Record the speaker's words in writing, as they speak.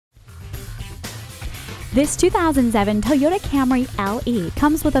This 2007 Toyota Camry LE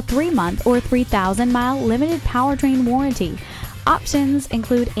comes with a 3-month or 3,000-mile limited powertrain warranty. Options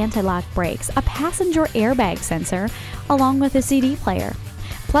include anti-lock brakes, a passenger airbag sensor, along with a CD player.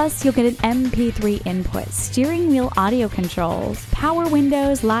 Plus, you'll get an MP3 input, steering wheel audio controls, power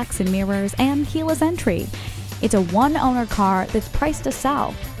windows, locks and mirrors, and keyless entry. It's a one-owner car that's priced to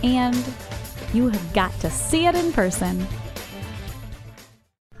sell, and you have got to see it in person.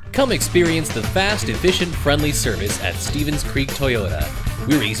 Come experience the fast, efficient, friendly service at Stevens Creek Toyota.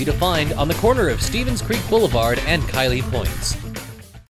 We're easy to find on the corner of Stevens Creek Boulevard and Kiley Points.